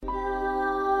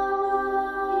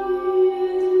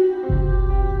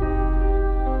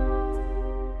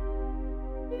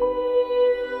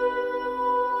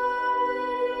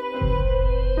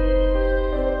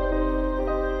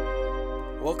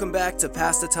back to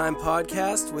Pass the Time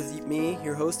Podcast with me,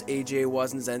 your host, AJ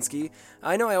Wozniacki.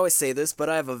 I know I always say this, but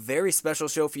I have a very special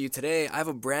show for you today. I have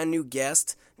a brand new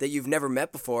guest that you've never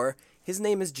met before. His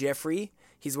name is Jeffrey.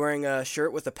 He's wearing a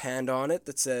shirt with a panda on it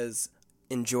that says,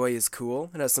 "Enjoy is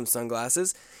cool." It has some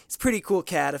sunglasses. He's a pretty cool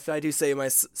cat, if I do say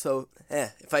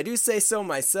so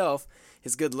myself.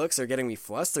 His good looks are getting me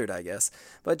flustered, I guess.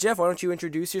 But Jeff, why don't you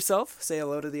introduce yourself? Say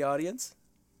hello to the audience.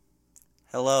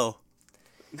 Hello.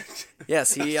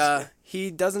 Yes, he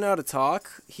doesn't know how to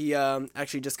talk. He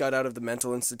actually just got out of the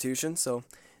mental institution, so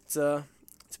it's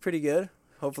pretty good.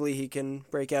 Hopefully he can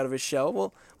break out of his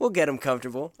shell. We'll get him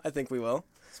comfortable. I think we will.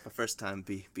 It's my first time.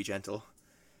 Be gentle.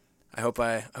 I hope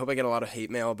I get a lot of hate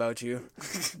mail about you.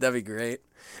 That'd be great.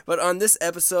 But on this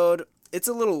episode, it's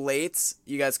a little late.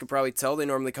 You guys could probably tell they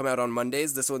normally come out on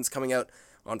Mondays. This one's coming out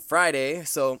on Friday,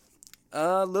 so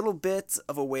a little bit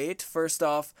of a wait. First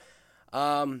off,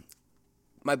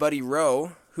 my buddy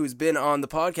Ro, who's been on the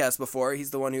podcast before, he's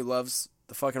the one who loves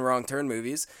the fucking Wrong Turn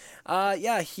movies.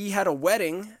 He had a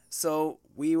wedding, so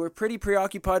we were pretty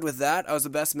preoccupied with that. I was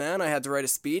the best man. I had to write a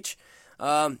speech.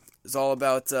 It's all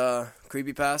about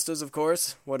creepypastas, of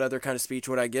course. What other kind of speech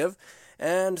would I give?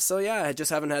 And so, yeah, I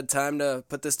just haven't had time to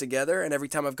put this together, and every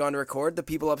time I've gone to record, the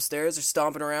people upstairs are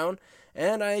stomping around,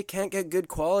 and I can't get good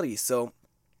quality. So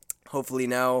hopefully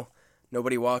now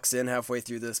nobody walks in halfway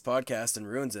through this podcast and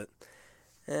ruins it.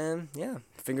 And yeah,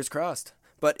 fingers crossed.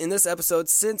 But in this episode,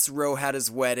 since Ro had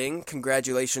his wedding,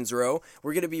 congratulations, Ro,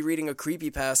 we're going to be reading a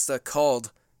creepypasta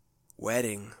called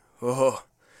Wedding. Oh,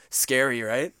 scary,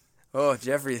 right? Oh,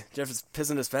 Jeff is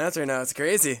pissing his pants right now. It's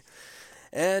crazy.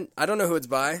 And I don't know who it's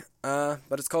by, but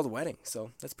it's called Wedding,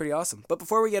 so that's pretty awesome. But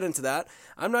before we get into that,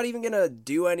 I'm not even going to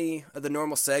do any of the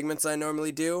normal segments I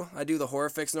normally do. I do the horror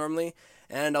fix normally,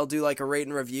 and I'll do like a rate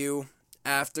and review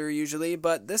after usually,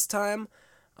 but this time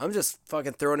I'm just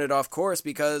fucking throwing it off course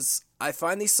because I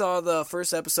finally saw the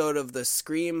first episode of the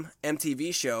Scream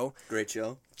MTV show. Great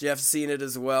show. Jeff's seen it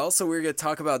as well, so we're going to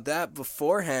talk about that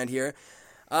beforehand here.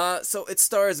 So it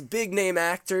stars big-name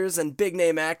actors and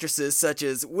big-name actresses such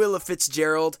as Willa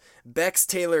Fitzgerald, Bex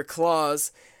Taylor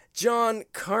Claus, John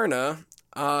Carna,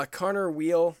 Connor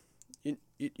Wheel.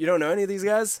 You don't know any of these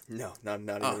guys? No, not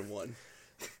even one.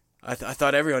 I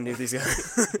thought everyone knew these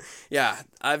guys. Yeah,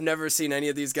 I've never seen any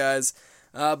of these guys.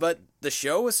 But the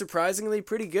show was surprisingly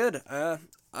pretty good. I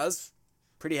was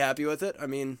pretty happy with it. I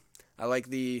mean, I like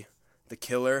the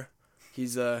killer.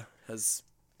 He's has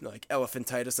like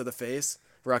elephantitis of the face,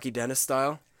 Rocky Dennis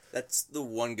style. That's the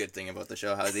one good thing about the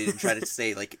show, how they didn't try to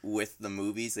stay like with the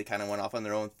movies. They kind of went off on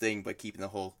their own thing, but keeping the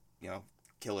whole,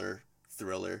 killer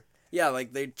thriller. Yeah,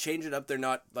 like they change it up. They're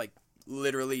not like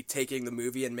literally taking the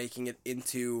movie and making it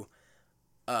into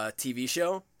a TV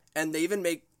show. And they even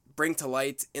bring to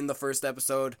light in the first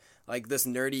episode, like this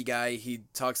nerdy guy, he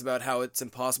talks about how it's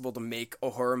impossible to make a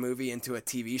horror movie into a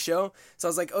TV show. So I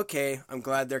was like, okay, I'm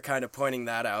glad they're kind of pointing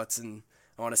that out, and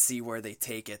I want to see where they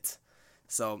take it.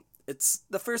 So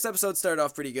the first episode started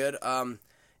off pretty good.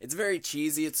 It's very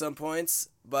cheesy at some points,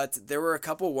 but there were a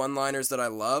couple one-liners that I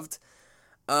loved.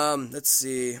 Let's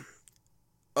see.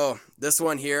 Oh, this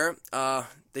one here.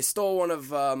 They stole one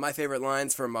of my favorite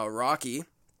lines from Rocky.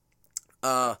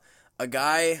 A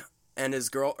guy and his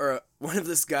girl, or one of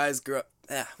this guy's girl.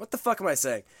 What the fuck am I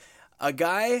saying? A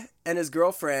guy and his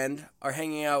girlfriend are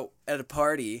hanging out at a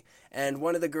party, and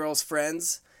one of the girl's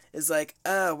friends is like,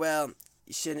 "Oh well,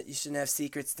 you shouldn't have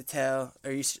secrets to tell,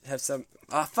 or you should have some."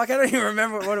 Oh fuck, I don't even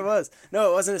remember what it was. No,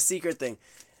 it wasn't a secret thing.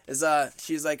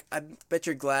 She's like, "I bet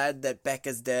you're glad that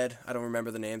Becca's dead." I don't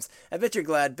remember the names. "I bet you're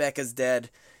glad Becca's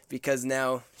dead because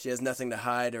now she has nothing to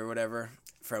hide or whatever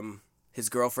from his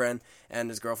girlfriend," and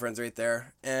his girlfriend's right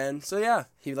there. And so yeah,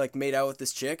 he like made out with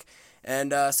this chick,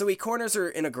 and so he corners her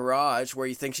in a garage where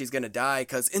you think she's gonna die,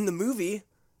 because in the movie,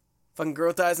 fucking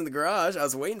girl dies in the garage. I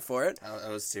was waiting for it. I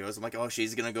was too. I was like, oh,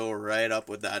 she's gonna go right up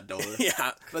with that door.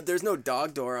 Yeah, but there's no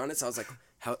dog door on it, so I was like,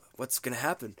 what's gonna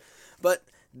happen? But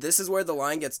this is where the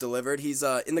line gets delivered. He's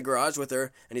in the garage with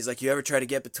her, and he's like, "You ever try to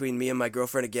get between me and my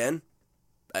girlfriend again?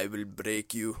 I will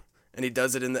break you." And he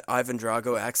does it in the Ivan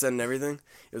Drago accent and everything.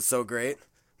 It was so great.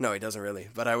 No, he doesn't really,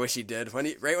 but I wish he did.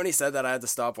 Right when he said that, I had to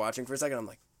stop watching for a second. I'm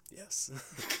like, yes.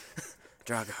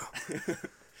 Drago.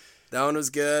 That one was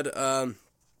good.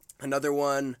 Another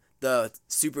one, the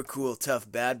super cool, tough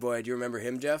bad boy. Do you remember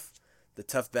him, Jeff? The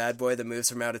tough bad boy that moves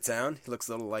from out of town. He looks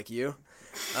a little like you.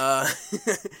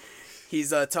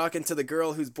 He's talking to the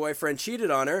girl whose boyfriend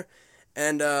cheated on her,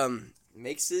 and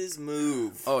makes his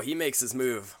move. Oh, he makes his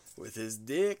move with his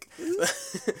dick.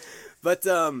 But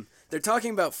they're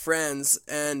talking about friends,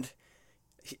 and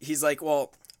he's like,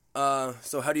 "Well,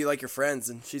 so how do you like your friends?"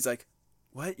 And she's like,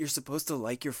 what? You're supposed to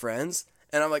like your friends?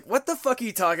 And I'm like, what the fuck are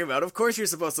you talking about? Of course you're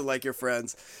supposed to like your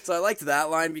friends. So I liked that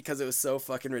line because it was so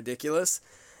fucking ridiculous.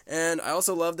 And I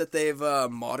also love that they've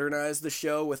modernized the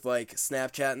show with like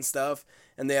Snapchat and stuff.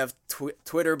 And they have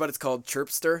Twitter, but it's called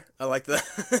Chirpster. I like that.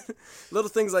 Little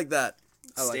things like that.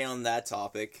 Stay on that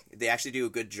topic. They actually do a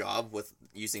good job with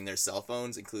using their cell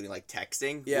phones, including like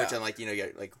texting. Yeah. Which I'm like, you know, you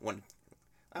get like one.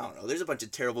 I don't know. There's a bunch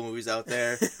of terrible movies out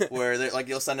there where they're like,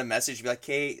 you'll send a message, be like,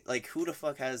 "Hey, like, who the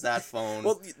fuck has that phone?"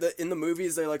 Well, in the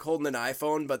movies, they're like holding an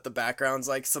iPhone, but the background's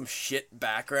like some shit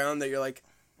background that you're like,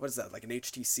 what is that? Like an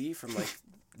HTC from like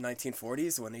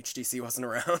 1940s when HTC wasn't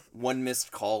around. One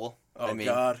missed call. Oh, I mean,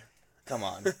 God. come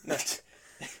on.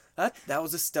 That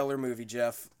was a stellar movie,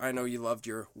 Jeff. I know you loved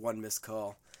your one missed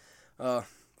call.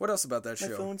 What else about that show?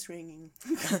 My phone's ringing.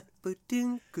 That's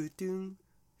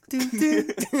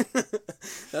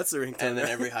the ringtone. And then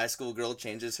every high school girl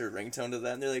changes her ringtone to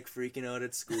that, and they're like freaking out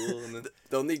at school. And then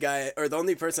the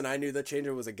only person I knew that changed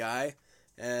it was a guy,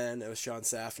 and it was Sean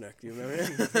Safnick. Do you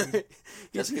remember?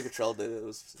 Jessica Cottrell did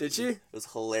it. Did she? It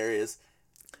was hilarious.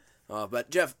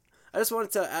 But Jeff, I just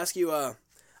wanted to ask you.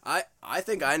 I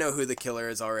think I know who the killer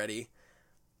is already,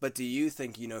 but do you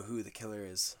think you know who the killer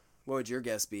is? What would your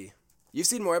guess be? You've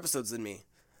seen more episodes than me,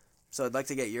 so I'd like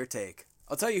to get your take.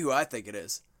 I'll tell you who I think it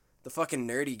is. The fucking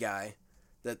nerdy guy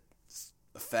that's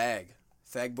a fag.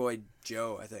 Fag boy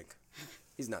Joe, I think.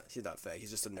 He's not fag, he's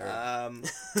just a nerd.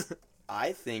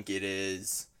 I think it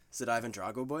is... Is it Ivan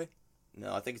Drago boy?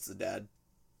 No, I think it's the dad.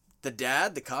 The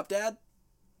dad? The cop dad?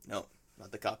 No,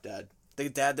 not the cop dad. The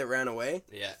dad that ran away?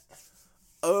 Yeah.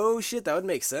 Oh shit, that would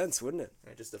make sense, wouldn't it?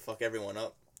 Yeah, just to fuck everyone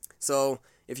up. So,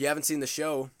 if you haven't seen the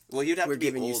show... Well, you'd have to be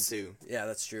giving old, too. Yeah,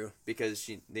 that's true. Because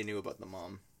they knew about the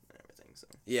mom and everything, so...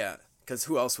 Yeah, because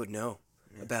who else would know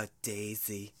about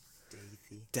Daisy?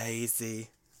 Daisy.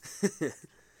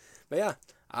 But yeah,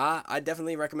 I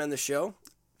definitely recommend the show.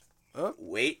 Oh.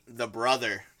 Wait, the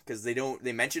brother. Because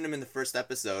they mention him in the first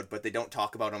episode, but they don't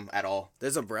talk about him at all.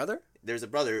 There's a brother? There's a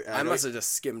brother. I must have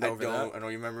just skimmed over that. I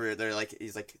don't remember.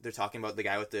 They're talking about the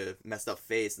guy with the messed up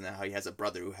face and how he has a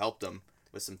brother who helped him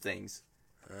with some things.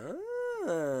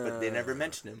 But they never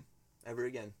mention him ever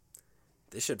again.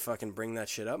 They should fucking bring that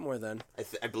shit up more then.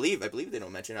 I believe they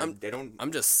don't mention him.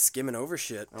 I'm just skimming over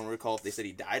shit. I don't recall if they said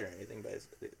he died or anything, but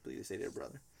I believe they say they're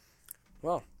brother.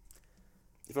 Well,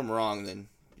 if I'm wrong, then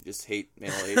you just hate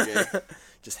mail AJ.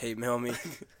 Just hate mail me.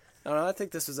 I don't know, I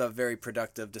think this was a very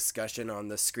productive discussion on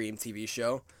the Scream TV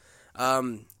show.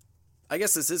 I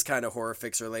guess this is kind of Horror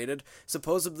Fix related.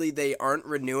 Supposedly they aren't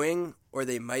renewing, or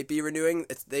they might be renewing.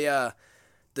 The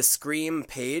Scream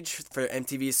page for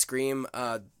MTV Scream,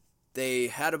 they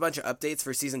had a bunch of updates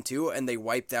for Season 2, and they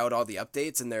wiped out all the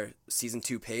updates in their Season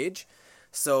 2 page.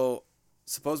 So,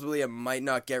 supposedly it might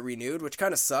not get renewed, which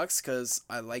kind of sucks, because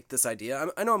I like this idea.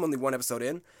 I know I'm only one episode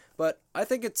in, but I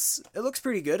think it looks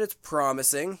pretty good. It's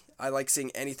promising. I like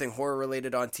seeing anything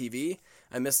horror-related on TV.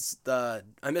 I missed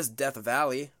Death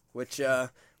Valley, which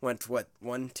went,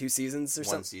 2 seasons or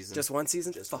something? 1 season. Just 1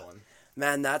 season? Just one.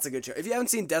 Man, that's a good show. If you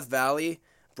haven't seen Death Valley...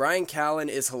 Brian Callen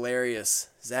is hilarious.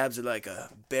 His abs are like a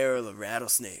barrel of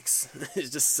rattlesnakes. It's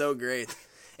just so great.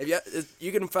 If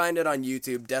you can find it on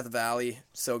YouTube, Death Valley,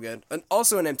 so good. And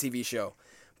also an MTV show,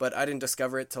 but I didn't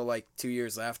discover it till like 2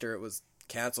 years after it was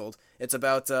canceled. It's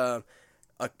about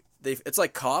it's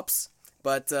like Cops,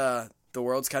 but the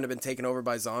world's kind of been taken over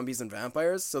by zombies and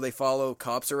vampires. So they follow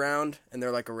cops around, and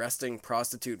they're like arresting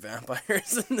prostitute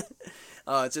vampires.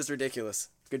 It's just ridiculous.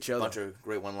 Good show, bunch of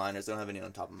great one-liners. I don't have any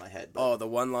on top of my head. Oh, the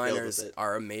one-liners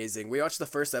are amazing. We watched the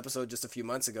first episode just a few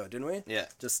months ago, didn't we? Yeah.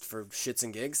 Just for shits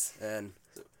and gigs. And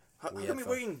how come you're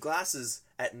wearing glasses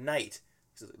at night?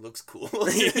 Because it looks cool.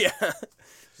 Yeah.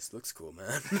 Just looks cool,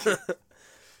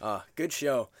 man. Good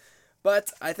show.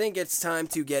 But I think it's time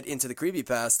to get into the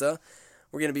creepypasta.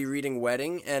 We're going to be reading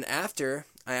Wedding, and after,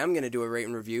 I am going to do a rate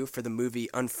and review for the movie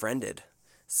Unfriended.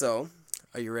 So,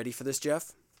 are you ready for this,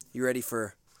 Jeff? You ready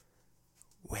for...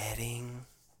 Wedding,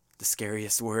 the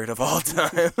scariest word of all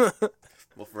time.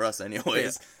 Well, for us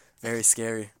anyways. Yeah, very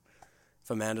scary. If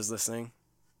Amanda's listening,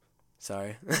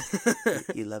 sorry.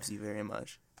 He loves you very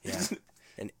much. Yeah,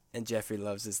 and Jeffrey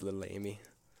loves his little Amy.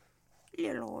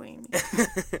 Little Amy.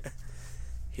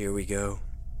 Here we go.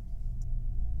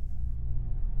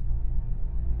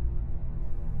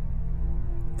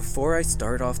 Before I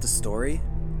start off the story,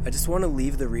 I just want to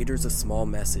leave the readers a small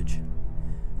message.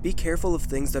 Be careful of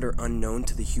things that are unknown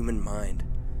to the human mind.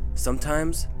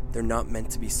 Sometimes, they're not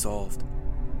meant to be solved.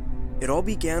 It all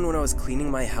began when I was cleaning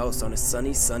my house on a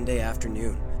sunny Sunday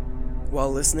afternoon,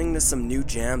 while listening to some new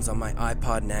jams on my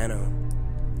iPod Nano.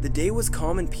 The day was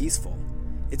calm and peaceful,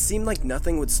 It seemed like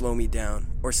nothing would slow me down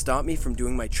or stop me from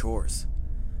doing my chores.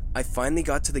 I finally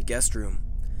got to the guest room.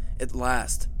 At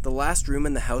last, the last room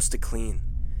in the house to clean.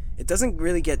 It doesn't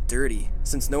really get dirty,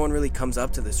 since no one really comes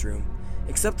up to this room,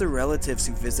 except the relatives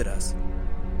who visit us.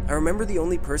 I remember the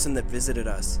only person that visited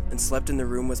us and slept in the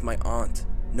room was my aunt,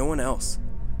 no one else.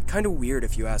 Kinda weird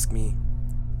if you ask me.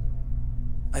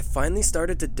 I finally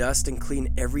started to dust and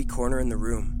clean every corner in the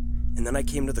room, and then I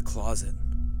came to the closet.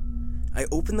 I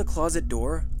opened the closet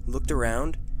door, looked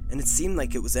around, and it seemed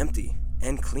like it was empty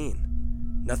and clean.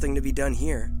 Nothing to be done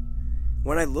here.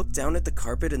 When I looked down at the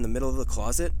carpet in the middle of the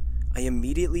closet, I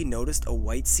immediately noticed a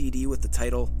white CD with the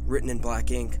title, written in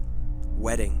black ink,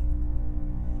 Wedding.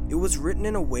 It was written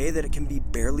in a way that it can be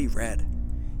barely read.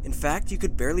 In fact, you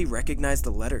could barely recognize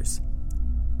the letters.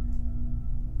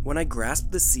 When I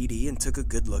grasped the CD and took a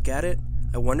good look at it,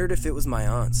 I wondered if it was my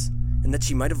aunt's, and that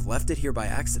she might have left it here by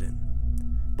accident.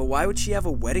 But why would she have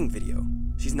a wedding video?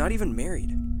 She's not even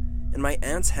married. And my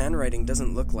aunt's handwriting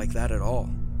doesn't look like that at all.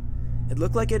 It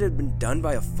looked like it had been done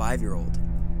by a 5-year-old.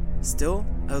 Still,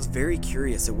 I was very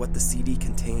curious at what the CD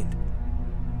contained.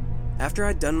 After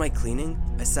I'd done my cleaning,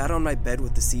 I sat on my bed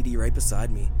with the CD right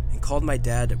beside me and called my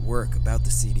dad at work about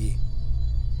the CD.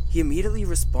 He immediately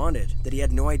responded that he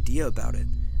had no idea about it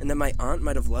and that my aunt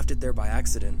might have left it there by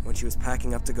accident when she was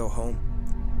packing up to go home.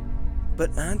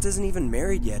 But Aunt isn't even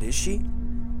married yet, is she?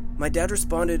 My dad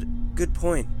responded, "Good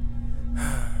point.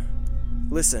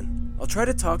 Listen, I'll try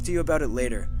to talk to you about it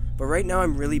later, but right now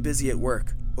I'm really busy at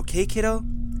work. Okay, kiddo?"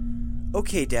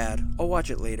 "Okay, Dad, I'll watch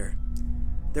it later."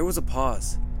 There was a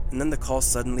pause, and then the call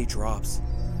suddenly drops.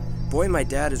 Boy, my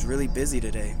dad is really busy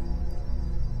today.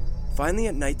 Finally,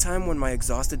 at nighttime, when my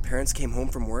exhausted parents came home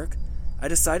from work, I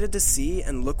decided to see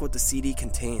and look what the CD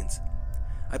contains.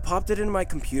 I popped it into my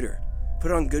computer,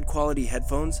 put on good quality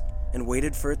headphones, and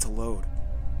waited for it to load.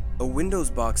 A Windows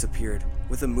box appeared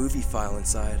with a movie file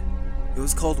inside. It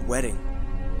was called Wedding.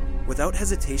 Without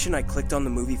hesitation, I clicked on the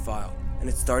movie file, and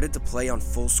it started to play on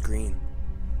full screen.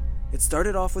 It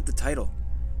started off with the title,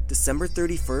 December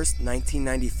 31st,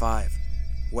 1995,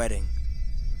 Wedding.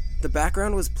 The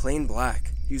background was plain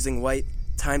black, using white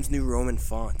Times New Roman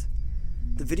font.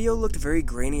 The video looked very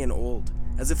grainy and old,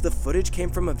 as if the footage came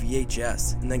from a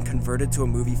VHS and then converted to a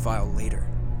movie file later.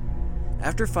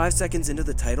 After 5 seconds into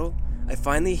the title, I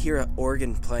finally hear an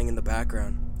organ playing in the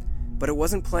background, but it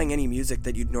wasn't playing any music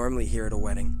that you'd normally hear at a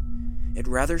wedding. It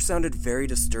rather sounded very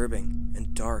disturbing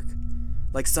and dark,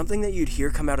 like something that you'd hear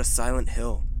come out of Silent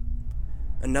Hill.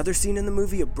 Another scene in the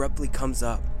movie abruptly comes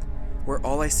up, where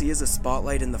all I see is a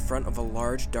spotlight in the front of a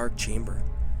large dark chamber.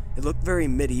 It looked very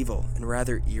medieval and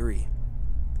rather eerie.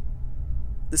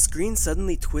 The screen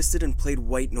suddenly twisted and played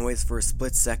white noise for a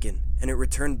split second, and it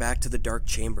returned back to the dark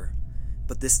chamber.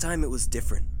 But this time it was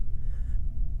different.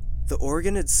 The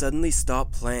organ had suddenly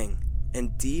stopped playing,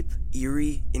 and deep,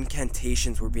 eerie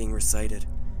incantations were being recited.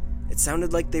 It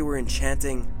sounded like they were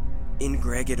enchanting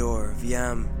Ingregidor,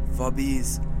 Viam,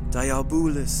 Vobis,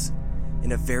 Diabolus,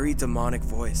 in a very demonic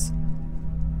voice.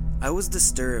 I was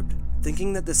disturbed,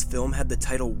 thinking that this film had the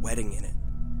title Wedding in it.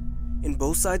 In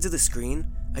both sides of the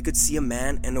screen, I could see a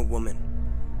man and a woman,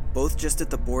 both just at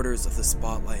the borders of the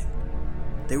spotlight.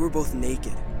 They were both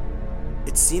naked.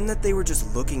 It seemed that they were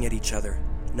just looking at each other,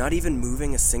 not even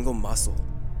moving a single muscle.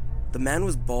 The man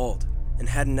was bald and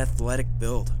had an athletic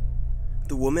build.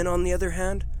 The woman, on the other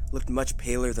hand, looked much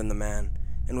paler than the man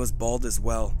and was bald as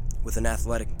well, with an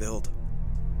athletic build.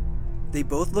 They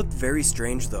both looked very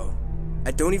strange though.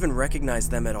 I don't even recognize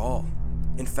them at all.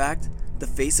 In fact, the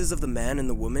faces of the man and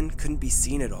the woman couldn't be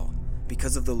seen at all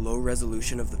because of the low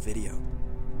resolution of the video.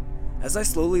 As I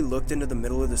slowly looked into the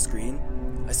middle of the screen,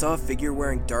 I saw a figure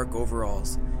wearing dark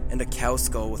overalls and a cow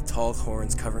skull with tall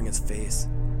horns covering his face.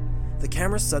 The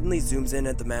camera suddenly zooms in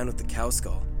at the man with the cow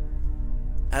skull.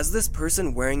 As this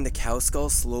person wearing the cow skull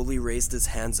slowly raised his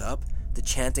hands up, the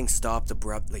chanting stopped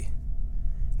abruptly.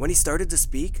 When he started to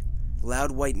speak,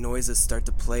 loud white noises start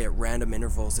to play at random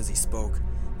intervals as he spoke,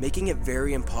 making it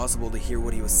very impossible to hear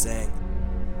what he was saying.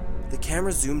 The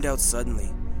camera zoomed out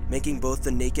suddenly, making both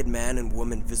the naked man and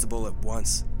woman visible at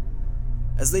once.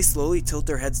 As they slowly tilt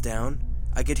their heads down,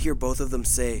 I could hear both of them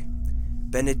say,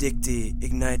 "Benedicti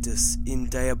ignitus in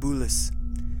diabolus."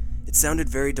 It sounded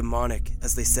very demonic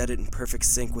as they said it in perfect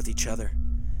sync with each other.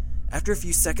 After a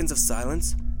few seconds of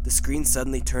silence, the screen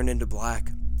suddenly turned into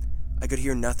black. I could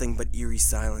hear nothing but eerie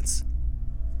silence.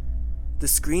 The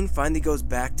screen finally goes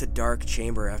back to dark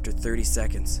chamber after 30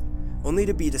 seconds, only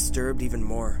to be disturbed even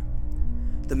more.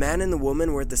 The man and the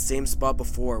woman were at the same spot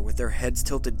before with their heads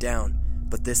tilted down,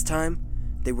 but this time,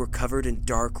 they were covered in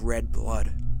dark red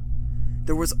blood.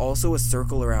 There was also a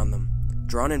circle around them,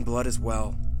 drawn in blood as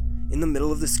well. In the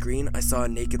middle of the screen, I saw a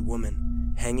naked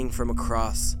woman hanging from a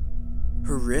cross,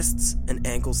 her wrists and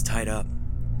ankles tied up.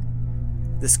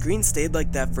 The screen stayed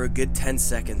like that for a good 10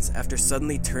 seconds after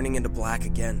suddenly turning into black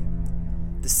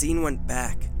again. The scene went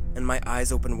back, and my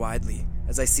eyes opened widely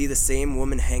as I see the same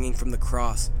woman hanging from the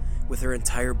cross with her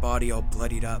entire body all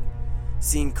bloodied up,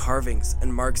 seeing carvings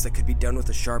and marks that could be done with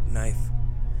a sharp knife.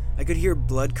 I could hear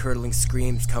blood-curdling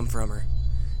screams come from her,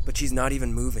 but she's not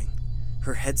even moving.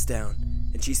 Her head's down,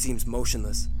 and she seems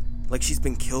motionless, like she's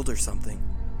been killed or something.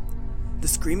 The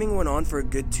screaming went on for a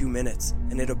good 2 minutes,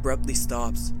 and it abruptly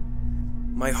stops.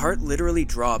 My heart literally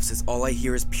drops as all I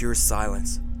hear is pure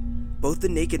silence. Both the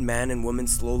naked man and woman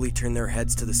slowly turn their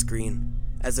heads to the screen,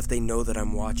 as if they know that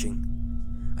I'm watching.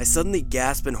 I suddenly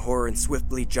gasp in horror and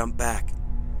swiftly jump back.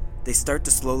 They start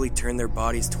to slowly turn their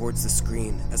bodies towards the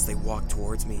screen as they walk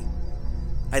towards me.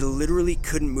 I literally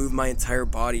couldn't move my entire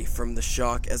body from the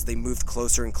shock as they moved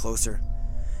closer and closer.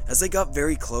 As they got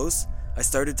very close, I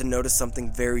started to notice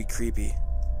something very creepy.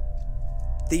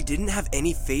 They didn't have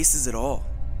any faces at all.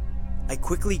 I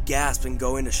quickly gasp and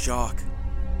go into shock.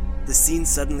 The scene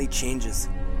suddenly changes.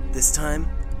 This time,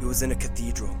 it was in a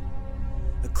cathedral.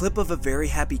 A clip of a very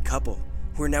happy couple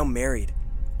who are now married,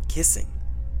 kissing.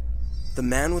 The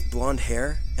man with blonde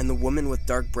hair and the woman with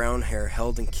dark brown hair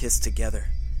held and kissed together,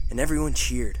 and everyone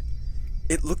cheered.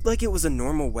 It looked like it was a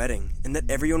normal wedding, and that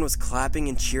everyone was clapping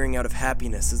and cheering out of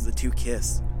happiness as the two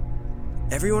kissed.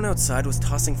 Everyone outside was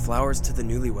tossing flowers to the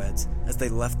newlyweds as they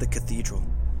left the cathedral.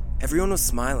 Everyone was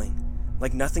smiling,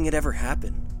 like nothing had ever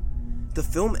happened. The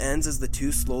film ends as the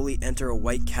two slowly enter a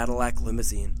white Cadillac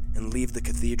limousine and leave the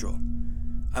cathedral.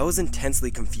 I was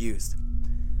intensely confused.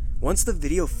 Once the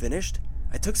video finished,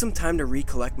 I took some time to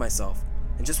recollect myself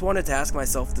and just wanted to ask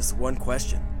myself this one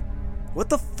question. What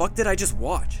the fuck did I just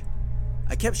watch?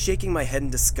 I kept shaking my head in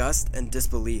disgust and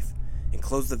disbelief and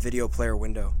closed the video player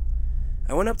window.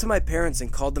 I went up to my parents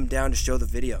and called them down to show the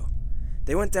video.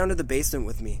 They went down to the basement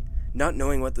with me, not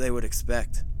knowing what they would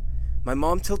expect. My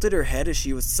mom tilted her head as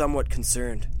she was somewhat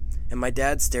concerned, and my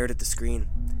dad stared at the screen,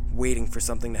 waiting for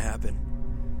something to happen.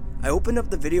 I opened up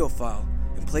the video file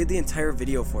and played the entire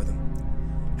video for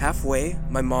them. Halfway,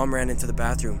 my mom ran into the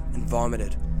bathroom and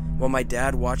vomited, while my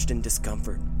dad watched in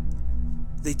discomfort.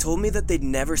 They told me that they'd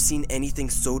never seen anything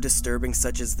so disturbing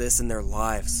such as this in their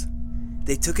lives.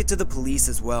 They took it to the police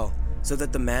as well, so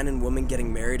that the man and woman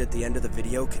getting married at the end of the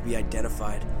video could be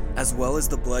identified, as well as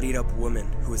the bloodied up woman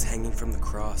who was hanging from the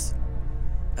cross.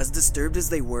 As disturbed as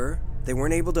they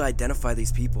weren't able to identify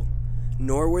these people,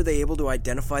 nor were they able to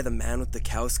identify the man with the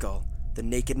cow skull, the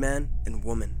naked man and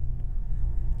woman.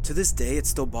 To this day, it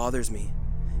still bothers me.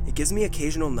 It gives me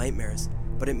occasional nightmares,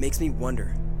 but it makes me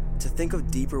wonder, to think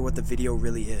of deeper what the video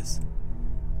really is.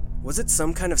 Was it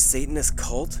some kind of Satanist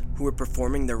cult who were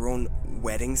performing their own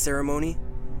wedding ceremony?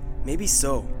 Maybe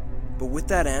so, but with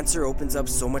that answer opens up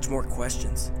so much more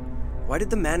questions. Why did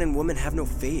the man and woman have no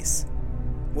face?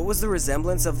 What was the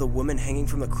resemblance of the woman hanging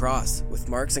from the cross with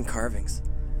marks and carvings?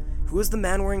 Who was the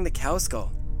man wearing the cow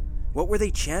skull? What were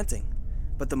they chanting?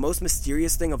 But the most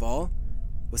mysterious thing of all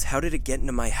was, how did it get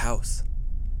into my house?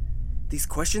 These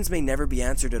questions may never be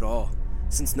answered at all,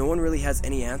 since no one really has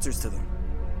any answers to them.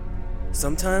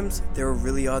 Sometimes there are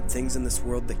really odd things in this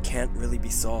world that can't really be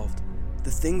solved.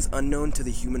 The things unknown to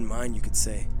the human mind, you could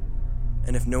say.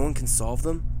 And if no one can solve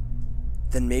them,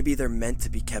 then maybe they're meant to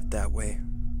be kept that way.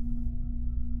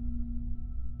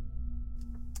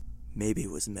 Maybe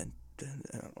it was meant to,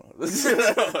 I don't know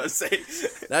what to say.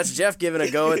 That's Jeff giving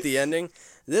a go at the ending.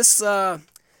 This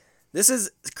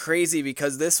is crazy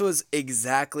because this was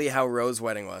exactly how Rose's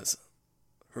wedding was.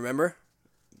 Remember?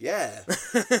 Yeah.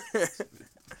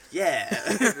 Yeah.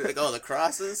 Like, oh, the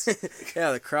crosses?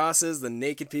 Yeah, the crosses, the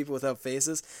naked people without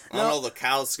faces. No. All the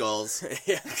cow skulls.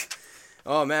 Yeah.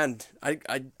 Oh, man. I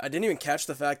didn't even catch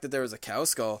the fact that there was a cow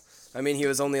skull. I mean, he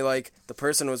was only like, the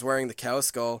person was wearing the cow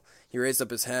skull. He raised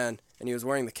up his hand, and he was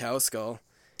wearing the cow skull.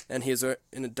 And he was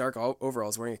in a dark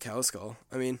overalls wearing a cow skull.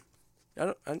 I mean,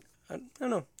 I don't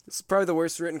know. This is probably the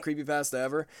worst written creepypasta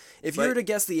ever. If you were to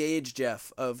guess the age,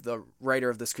 Jeff, of the writer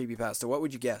of this creepypasta, what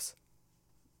would you guess?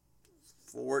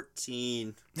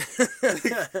 14.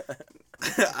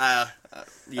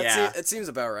 Yeah. It seems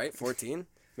about right. 14.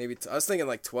 Maybe. I was thinking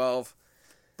like 12.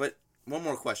 But one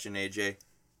more question, AJ.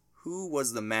 Who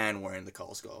was the man wearing the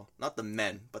cow skull? Not the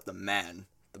men, but the man.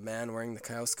 The man wearing the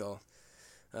cow skull.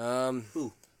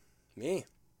 Who? Me.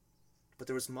 But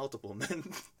there was multiple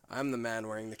men. I'm the man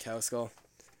wearing the cow skull.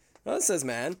 Well, it says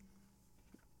man.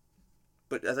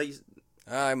 But I thought you...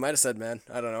 I might have said man.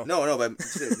 I don't know. No, but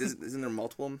isn't there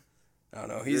multiple? I don't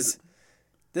know. This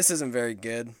isn't very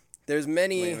good. There's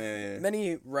many Wait.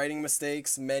 many writing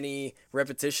mistakes, many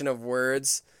repetition of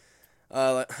words.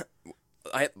 The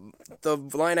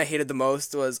line I hated the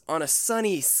most was on a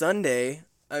sunny Sunday.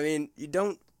 I mean, you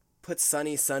don't put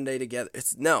sunny Sunday together.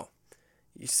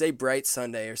 You say bright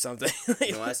Sunday or something.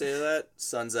 You know what I say to that?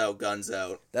 Sun's out, guns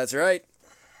out. That's right.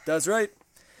 That's right.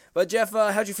 But Jeff,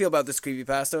 how'd you feel about this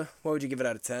creepypasta? What would you give it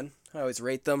out of 10? I always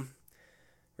rate them.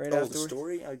 Right The afterward.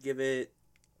 story, I'd give it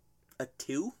a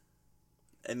 2.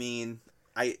 I mean,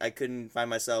 I couldn't find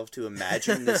myself to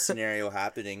imagine this scenario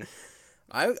happening.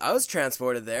 I was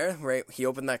transported there. Right, he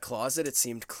opened that closet. It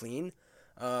seemed clean.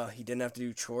 He didn't have to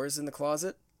do chores in the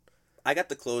closet. I got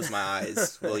to close my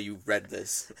eyes while you read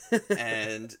this,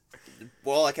 and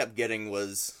all I kept getting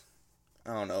was,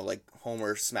 I don't know, like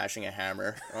Homer smashing a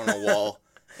hammer on a wall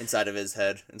inside of his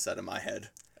head, inside of my head.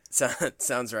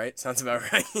 Sounds right. Sounds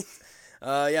about right.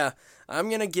 Yeah, I'm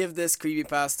gonna give this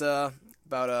creepypasta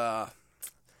about a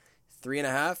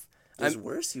 3.5. There's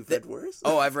worse? You've read worse?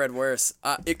 Oh, I've read worse.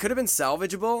 It could have been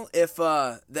salvageable if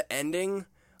the ending,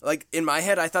 like in my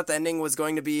head, I thought the ending was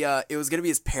going to be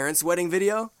his parents' wedding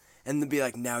video, and they'd be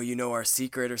like, "Now you know our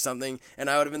secret" or something, and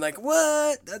I would have been like,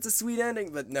 "What? That's a sweet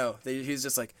ending." But no, he was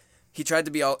just like, he tried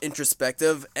to be all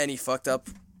introspective, and he fucked up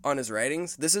on his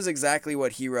writings. This is exactly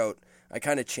what he wrote. I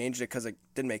kind of changed it because it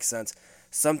didn't make sense.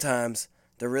 Sometimes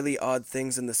the really odd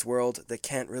things in this world that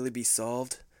can't really be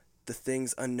solved. The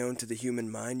things unknown to the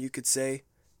human mind, you could say.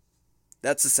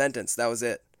 That's the sentence. That was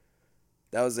it.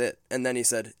 And then he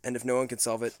said, and if no one can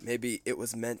solve it, maybe it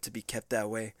was meant to be kept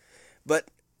that way. But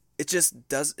it's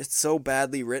so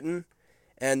badly written,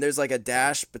 and there's like a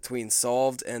dash between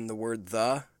solved and the word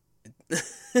the.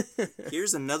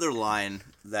 Here's another line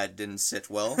that didn't sit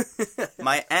well.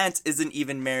 My aunt isn't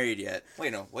even married yet.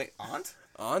 Wait, aunt?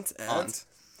 Aunt.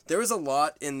 There was a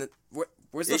lot in the...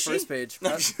 Where's the first page?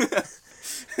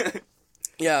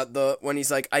 Yeah, when he's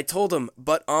like, I told him,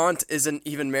 but aunt isn't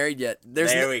even married yet.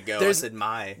 There we go. I said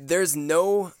my. There's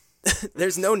no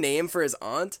name for his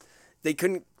aunt. They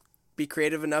couldn't be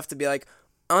creative enough to be like,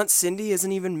 Aunt Cindy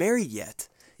isn't even married yet.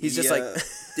 He's just like...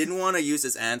 didn't want to use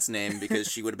his aunt's name because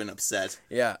she would have been upset.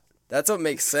 Yeah, that's what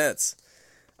makes sense.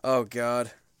 Oh,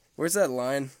 God. Where's that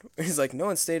line? He's like, no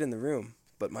one stayed in the room,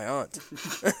 but my aunt.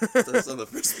 That's on the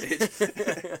first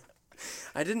page.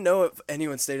 I didn't know if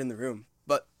anyone stayed in the room,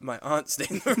 but my aunt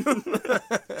stayed in the room.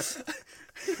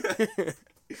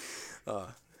 I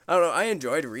don't know. I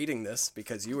enjoyed reading this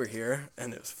because you were here,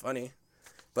 and it was funny.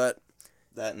 But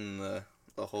that and the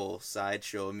whole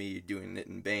sideshow of me doing it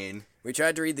in Bane. We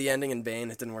tried to read the ending in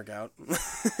Bane. It didn't work out.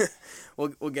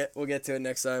 We'll get to it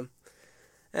next time.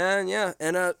 And yeah,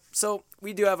 so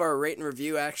we do have our rate and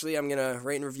review. Actually, I'm gonna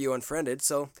rate and review Unfriended.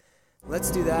 So let's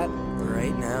do that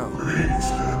right now.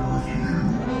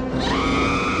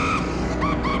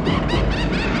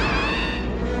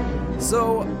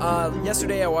 So,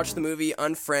 yesterday I watched the movie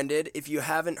Unfriended. If you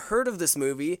haven't heard of this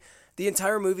movie, the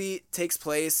entire movie takes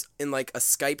place in like a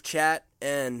Skype chat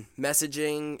and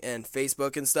messaging and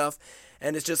Facebook and stuff.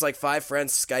 And it's just like 5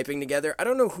 friends Skyping together. I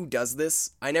don't know who does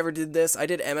this. I never did this. I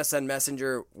did MSN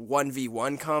Messenger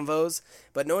 1v1 convos,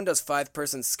 but no one does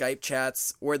 5-person Skype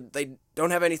chats where they don't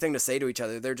have anything to say to each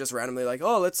other. They're just randomly like,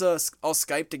 oh, let's all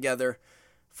Skype together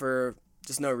for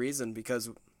just no reason because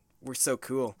we're so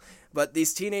cool. But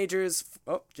these teenagers...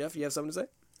 Oh, Jeff, you have something to say?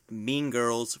 Mean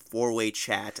Girls 4-way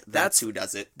chat. That's who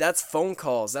does it. That's phone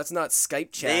calls. That's not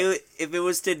Skype chat. If it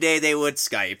was today, they would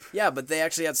Skype. Yeah, but they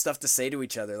actually had stuff to say to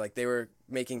each other. Like, they were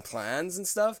making plans and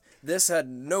stuff. This had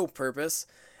no purpose.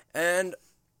 And,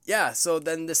 yeah, so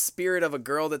then the spirit of a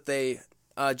girl that they...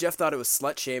 Jeff thought it was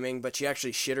slut-shaming, but she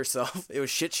actually shit herself. It was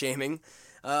shit-shaming.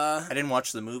 I didn't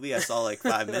watch the movie. I saw, like,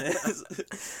 5 minutes.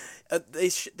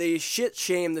 They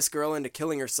shit-shame this girl into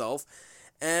killing herself.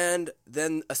 And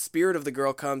then a spirit of the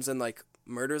girl comes and, like,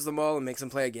 murders them all and makes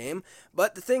them play a game.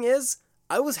 But the thing is,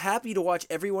 I was happy to watch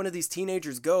every one of these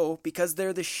teenagers go because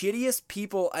they're the shittiest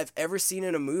people I've ever seen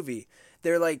in a movie.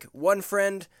 They're like, one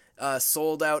friend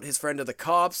sold out his friend to the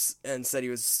cops and said he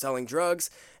was selling drugs.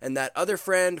 And that other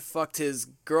friend fucked his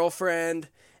girlfriend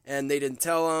and they didn't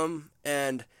tell him.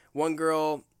 And one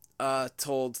girl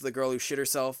told the girl who shit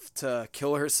herself to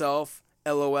kill herself.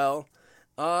 LOL.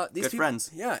 These Good friends.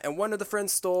 Yeah, and one of the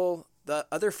friends stole the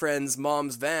other friend's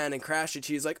mom's van and crashed it.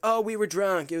 She's like, oh, we were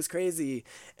drunk. It was crazy.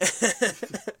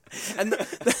 And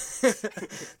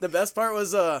the best part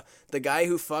was the guy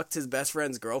who fucked his best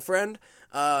friend's girlfriend.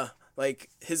 Like,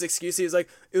 his excuse, he was like,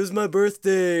 it was my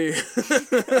birthday.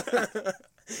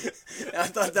 I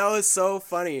thought that was so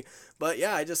funny. But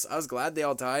yeah, I was glad they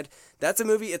all died. That's a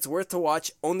movie it's worth to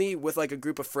watch only with like a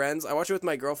group of friends. I watched it with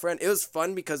my girlfriend. It was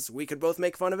fun because we could both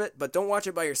make fun of it, but don't watch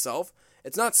it by yourself.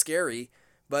 It's not scary,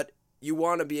 but you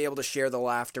want to be able to share the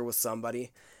laughter with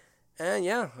somebody. And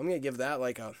yeah, I'm going to give that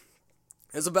like a...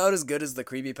 It's about as good as the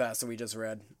creepypasta we just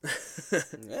read.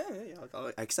 Yeah,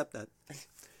 I accept that.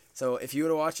 So if you would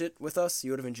have watched it with us,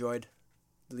 you would have enjoyed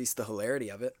at least the hilarity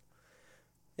of it.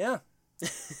 Yeah.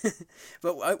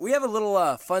 But we have a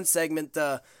little fun segment.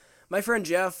 My friend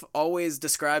Jeff always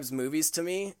describes movies to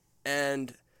me,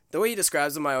 and the way he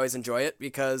describes them, I always enjoy it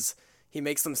because he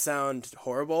makes them sound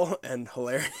horrible and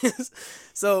hilarious.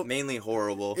 So Mainly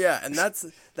horrible. yeah, and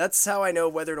that's how I know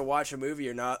whether to watch a movie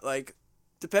or not. Like,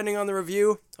 depending on the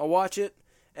review, I'll watch it,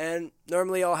 and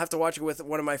normally I'll have to watch it with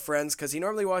one of my friends because he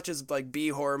normally watches like B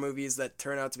horror movies that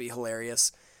turn out to be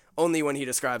hilarious, only when he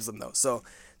describes them though. So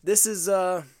this is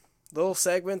little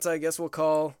segment I guess we'll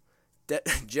call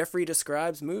Jeffrey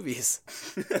Describes Movies.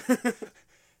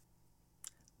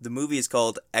 The movie is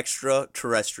called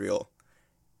Extraterrestrial.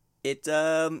 It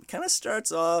kind of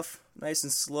starts off nice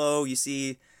and slow. You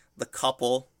see the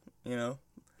couple,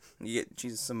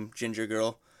 she's some ginger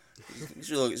girl.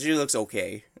 She looks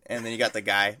okay. And then you got the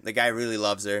guy. The guy really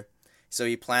loves her. So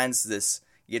he plans this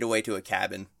getaway to a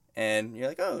cabin. And you're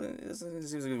like, oh, this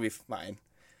seems going to be fine.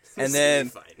 And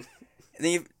then,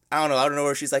 I don't know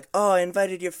where she's like, oh, I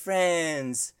invited your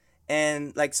friends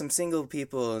and like some single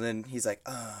people. And then he's like,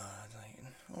 oh,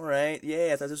 all right, yeah,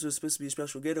 I thought this was supposed to be a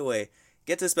special getaway.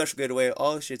 Get to the special getaway,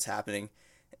 all this shit's happening,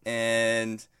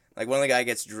 and like one of the guys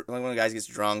gets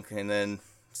drunk and then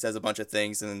says a bunch of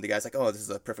things, and then the guy's like, oh, this is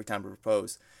the perfect time to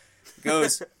propose. He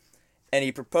goes and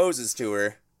he proposes to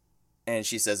her, and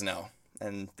she says no.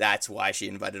 And that's why she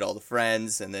invited all the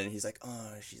friends, and then he's like,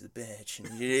 oh, she's a bitch,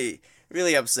 and he's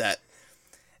really upset.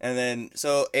 And then,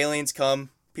 so aliens come,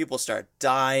 people start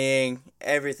dying,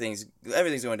 everything's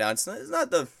going down. It's not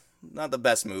the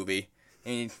best movie. I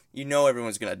mean,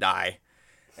 everyone's gonna die.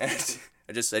 And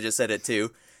I just said it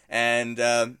too. And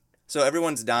so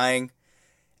everyone's dying,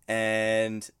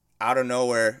 and out of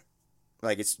nowhere,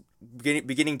 like it's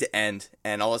beginning to end,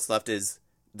 and all that's left is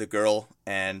the girl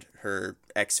and her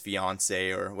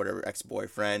ex-fiance or whatever,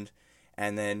 ex-boyfriend,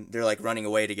 and then they're like running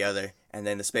away together, and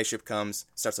then the spaceship comes,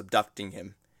 starts abducting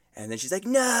him, and then she's like,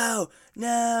 no,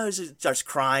 she starts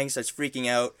crying, starts freaking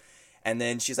out, and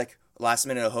then she's like, last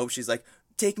minute of hope, she's like,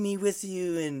 take me with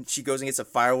you, and she goes and gets a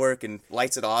firework and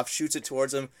lights it off, shoots it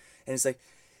towards him, and it's like,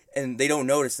 and they don't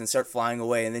notice and start flying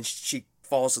away, and then she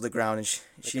falls to the ground, and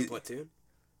she in Platoon?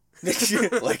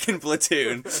 like in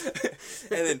Platoon.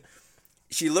 And then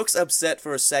she looks upset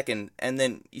for a second, and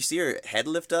then you see her head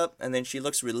lift up, and then she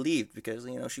looks relieved because,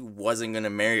 she wasn't going to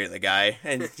marry the guy.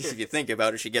 And if you think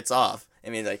about it, she gets off. I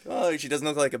mean, like, oh, she doesn't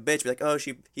look like a bitch. But like, oh,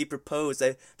 he proposed.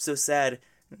 I'm so sad.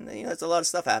 And then, it's a lot of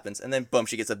stuff happens. And then, boom,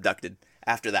 she gets abducted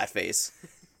after that phase.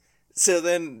 So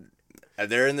then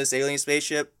they're in this alien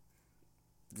spaceship.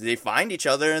 They find each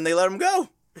other, and they let them go.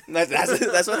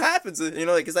 That's what happens.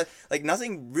 Because like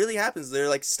nothing really happens. They're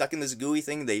like stuck in this gooey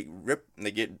thing. They rip, and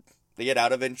they get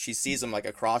out of it, and she sees him like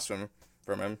across from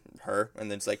her, and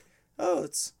then it's like, oh,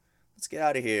 let's get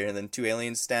out of here. And then two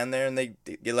aliens stand there, and they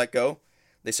get let go.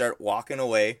 They start walking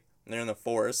away, and they're in the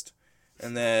forest,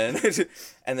 and then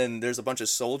and then there's a bunch of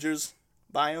soldiers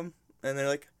by them, and they're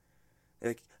like,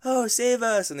 oh, save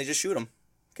us, and they just shoot them,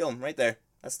 kill them right there.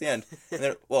 That's the end.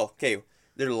 And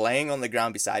they're laying on the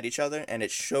ground beside each other, and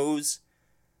it shows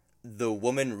the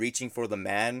woman reaching for the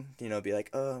man, be like,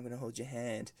 oh, I'm gonna hold your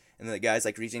hand. And then the guy's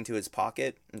like reaching to his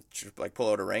pocket and like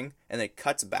pull out a ring, and then it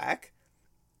cuts back.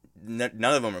 None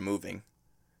of them are moving,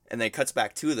 and then it cuts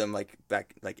back to them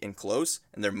back in close,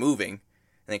 and they're moving, and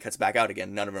then it cuts back out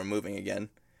again. None of them are moving again,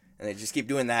 and they just keep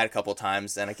doing that a couple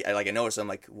times. And I noticed, I'm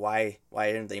like, why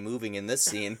aren't they moving in this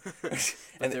scene?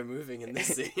 And they're moving in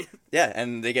this scene. Yeah,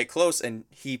 and they get close, and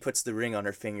he puts the ring on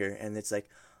her finger, and it's like,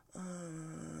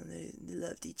 oh, they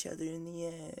loved each other in the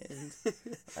end.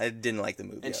 I didn't like the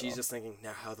movie. And she's just thinking,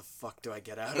 now how the fuck do I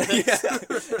get out of this?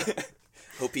 Yeah.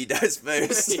 Hope he dies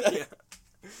first. Yeah.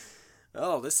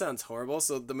 Oh, this sounds horrible.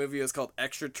 So the movie is called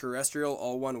Extraterrestrial,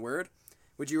 all one word.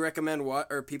 Would you recommend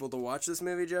people to watch this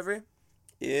movie, Jeffrey?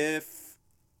 If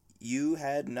you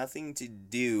had nothing to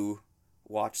do,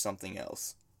 watch something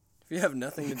else. If you have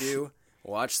nothing to do,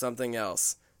 watch something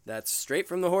else. That's straight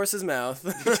from the horse's mouth.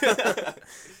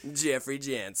 Jeffrey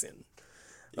Jansen.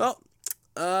 Well,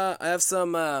 I have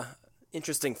some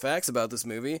interesting facts about this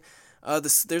movie.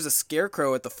 There's a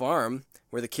scarecrow at the farm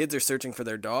where the kids are searching for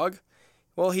their dog.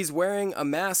 Well, he's wearing a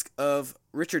mask of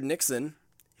Richard Nixon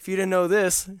if you didn't know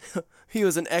this, he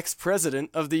was an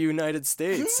ex-president of the United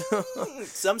States.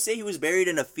 Some say he was buried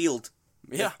in a field.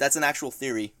 Yeah. That's an actual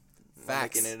theory.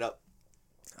 Facts. I'm making it up.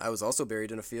 I was also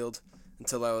buried in a field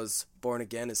until I was born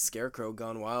again as Scarecrow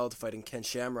gone wild fighting Ken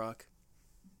Shamrock.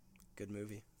 Good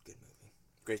movie. Good movie.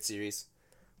 Great series.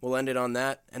 We'll end it on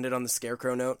that. End it on the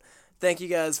Scarecrow note. Thank you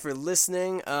guys for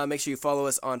listening. Make sure you follow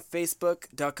us on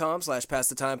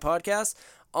Facebook.com/PassTheTimePodcast.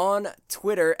 On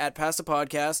Twitter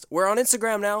 @PassThePodcast. We're on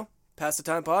Instagram now. Pass the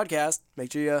Time Podcast.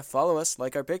 Make sure you follow us,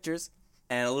 like our pictures.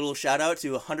 And a little shout out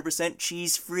to 100%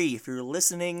 cheese free. If you're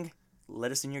listening,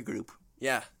 let us in your group.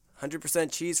 Yeah,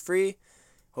 100% cheese free.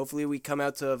 Hopefully we come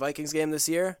out to a Vikings game this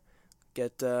year.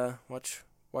 Get watch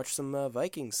some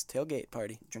Vikings tailgate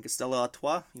party. Drink a Stella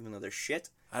Artois, even though they're shit.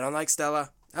 I don't like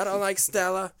Stella.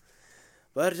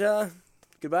 But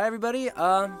goodbye everybody.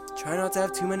 Try not to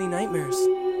have too many nightmares.